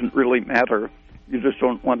pregnenolone doesn't really matter. You just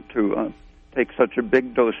don't want to take such a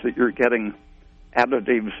big dose that you're getting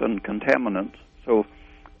additives and contaminants. So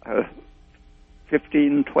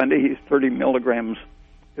 15, 20, 30 milligrams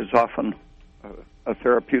is often a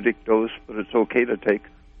therapeutic dose, but it's okay to take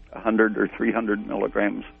 100 or 300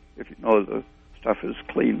 milligrams if you know the stuff is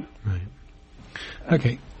clean. Right.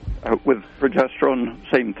 Okay. With progesterone,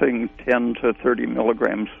 same thing, 10 to 30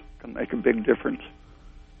 milligrams can make a big difference.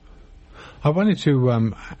 I wanted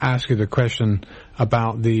to ask you the question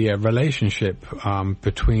about the relationship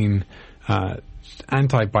between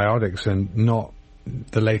antibiotics and not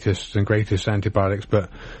the latest and greatest antibiotics, but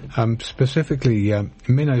specifically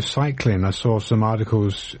minocycline. I saw some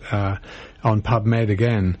articles on PubMed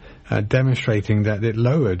again demonstrating that it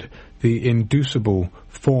lowered the inducible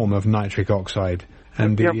form of nitric oxide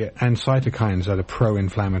and and cytokines that are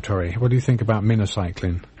pro-inflammatory. What do you think about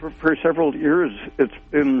minocycline? For several years, it's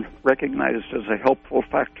been recognized as a helpful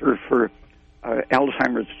factor for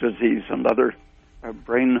Alzheimer's disease and other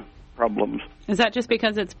brain problems. Is that just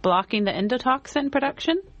because it's blocking the endotoxin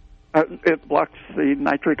production? It blocks the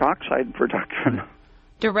nitric oxide production.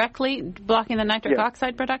 Directly blocking the nitric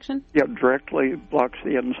oxide production? Yeah, directly blocks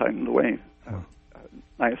the enzyme the way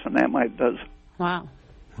niacinamide does. Wow.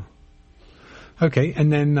 Okay,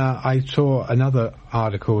 and then I saw another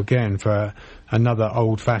article again for another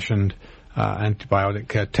old-fashioned antibiotic,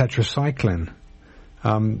 tetracycline.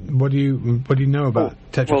 What do you know about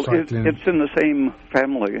tetracycline? Well, it's in the same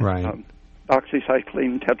family. Right.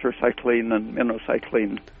 Doxycycline, tetracycline, and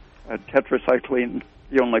minocycline. Tetracycline,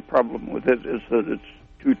 the only problem with it is that it's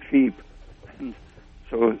too cheap, and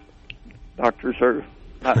so doctors are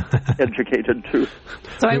not educated too.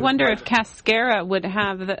 So I wonder if Cascara would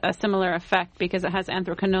have a similar effect because it has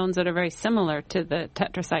anthraquinones that are very similar to the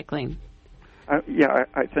tetracycline. I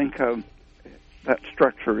think that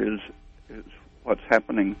structure is what's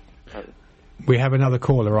happening. We have another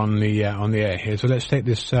caller on the air here, so let's take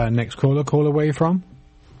this next caller. Call away from?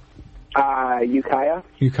 Ukiah.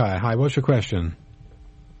 Ukiah, hi. What's your question?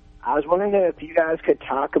 I was wondering if you guys could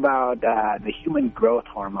talk about the human growth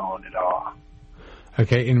hormone at all.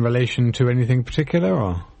 Okay, in relation to anything particular,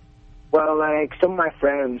 or? Well, like some of my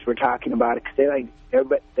friends were talking about it because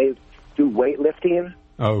they do weightlifting.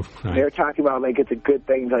 Oh, right. They're talking about like it's a good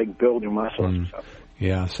thing to like build your muscles and stuff.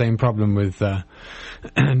 Yeah, same problem with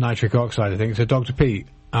nitric oxide, I think. So, Dr. Peat,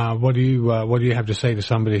 what do you have to say to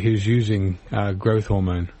somebody who's using growth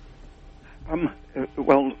hormone?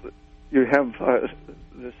 Well, you have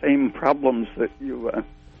the same problems that you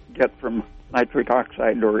get from nitric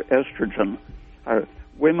oxide or estrogen.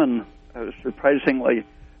 Women, surprisingly,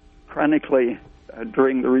 chronically,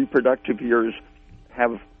 during the reproductive years,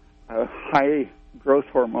 have high growth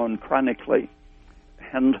hormone chronically.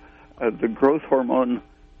 And the growth hormone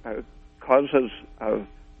causes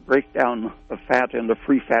breakdown of fat into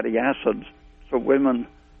free fatty acids. So women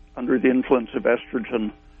under the influence of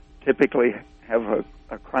estrogen typically have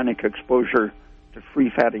a chronic exposure to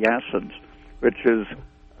free fatty acids, which is,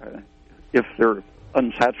 if they're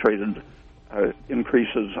unsaturated,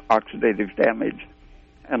 increases oxidative damage.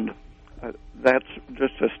 And that's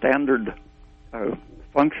just a standard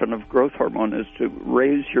function of growth hormone, is to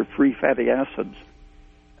raise your free fatty acids.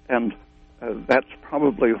 And that's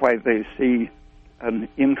probably why they see an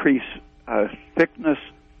increase thickness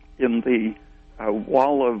in the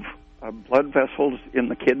wall of blood vessels in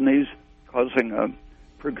the kidneys, causing a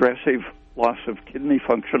progressive loss of kidney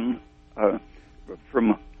function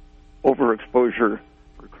from overexposure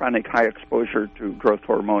or chronic high exposure to growth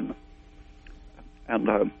hormone.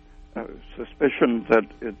 And suspicion that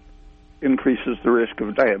it increases the risk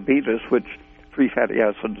of diabetes, which free fatty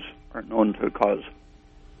acids are known to cause.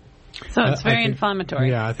 So it's very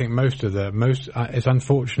inflammatory. Yeah, I think most it's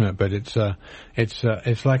unfortunate, but it's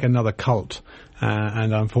like another cult,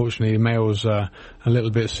 and unfortunately, males are a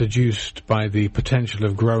little bit seduced by the potential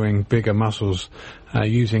of growing bigger muscles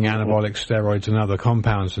using anabolic steroids and other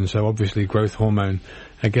compounds, and so obviously, growth hormone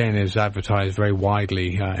again is advertised very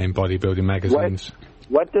widely in bodybuilding magazines.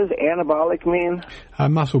 What does anabolic mean?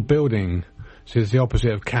 Muscle building. So it's the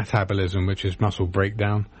opposite of catabolism, which is muscle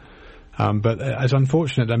breakdown. But it's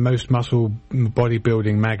unfortunate that most muscle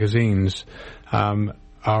bodybuilding magazines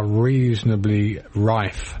are reasonably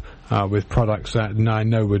rife with products that I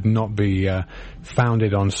know would not be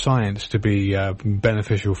founded on science to be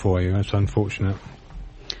beneficial for you. That's unfortunate.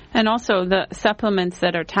 And also the supplements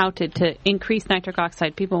that are touted to increase nitric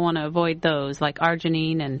oxide, people want to avoid those, like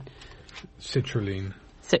arginine and citrulline.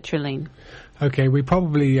 Okay, we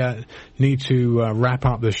probably need to wrap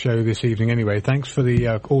up the show this evening anyway. Thanks for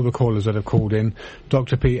all the callers that have called in.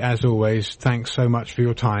 Dr. Peat, as always, thanks so much for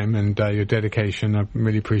your time and your dedication. I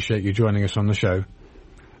really appreciate you joining us on the show.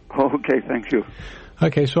 Okay, thank you.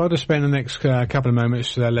 Okay, so I'll just spend the next couple of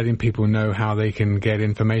moments letting people know how they can get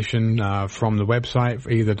information from the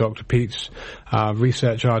website, either Dr. Peat's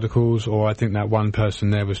research articles, or I think that one person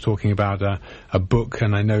there was talking about a book,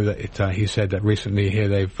 and I know that he said that recently here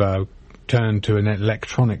they've return to an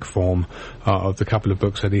electronic form of the couple of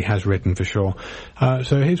books that he has written for sure.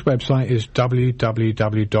 So his website is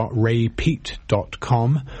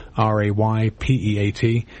www.raypeat.com,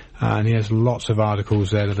 RAYPEAT, and he has lots of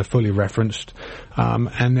articles there that are fully referenced.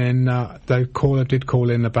 And then the caller did call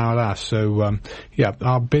in about us. So,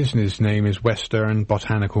 our business name is Western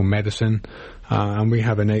Botanical Medicine, and we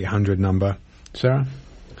have an 800 number. Sarah?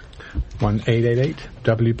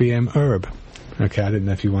 1-888-WBM Herb. Okay, I didn't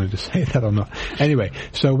know if you wanted to say that or not. Anyway,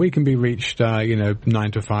 so we can be reached, 9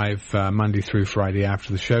 to 5, Monday through Friday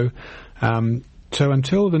after the show. So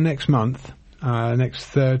until the next month, next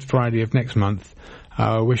third Friday of next month,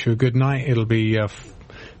 wish you a good night. It'll be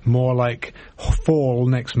more like fall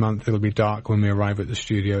next month. It'll be dark when we arrive at the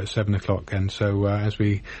studio at 7 o'clock. And so as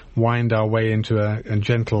we wind our way into a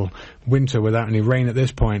gentle winter without any rain at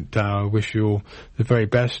this point, wish you all the very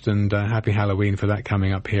best, and happy Halloween for that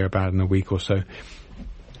coming up here about in a week or so.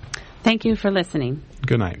 Thank you for listening.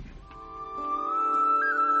 Good night.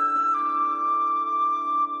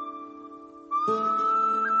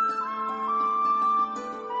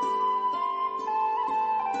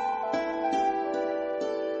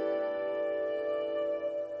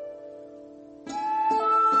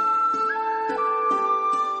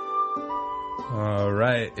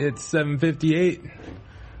 It's 7:58.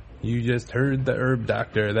 You just heard the Herb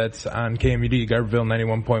Doctor. That's on KMUD, Garberville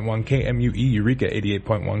 91.1, KMUE, Eureka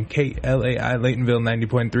 88.1, KLAI, Laytonville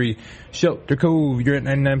 90.3, Shelter Cove, you're at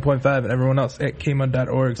 99.5, and everyone else at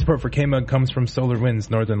KMUD.org. Support for KMUD comes from Solar Winds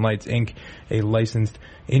Northern Lights, Inc., a licensed,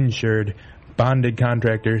 insured, bonded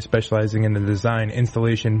contractor specializing in the design,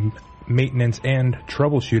 installation, maintenance, and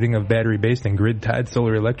troubleshooting of battery-based and grid-tied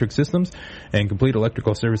solar electric systems and complete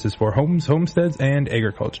electrical services for homes, homesteads, and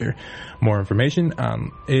agriculture. More information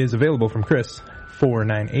is available from Chris,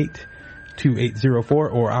 498-2804,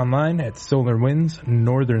 or online at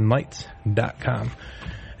solarwindsnorthernlights.com.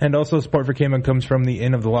 And also support for KMUD comes from the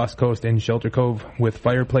Inn of the Lost Coast in Shelter Cove, with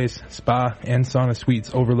fireplace, spa, and sauna suites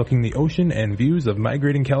overlooking the ocean and views of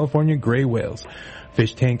migrating California gray whales.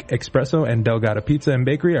 Fish Tank Espresso and Delgado Pizza and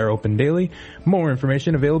Bakery are open daily. More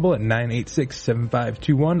information available at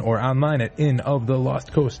 986-7521 or online at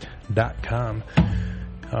innofthelostcoast.com.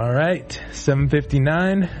 All right,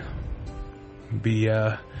 7:59. Be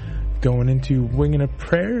going into winging a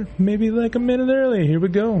prayer maybe like a minute early. Here we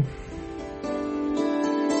go.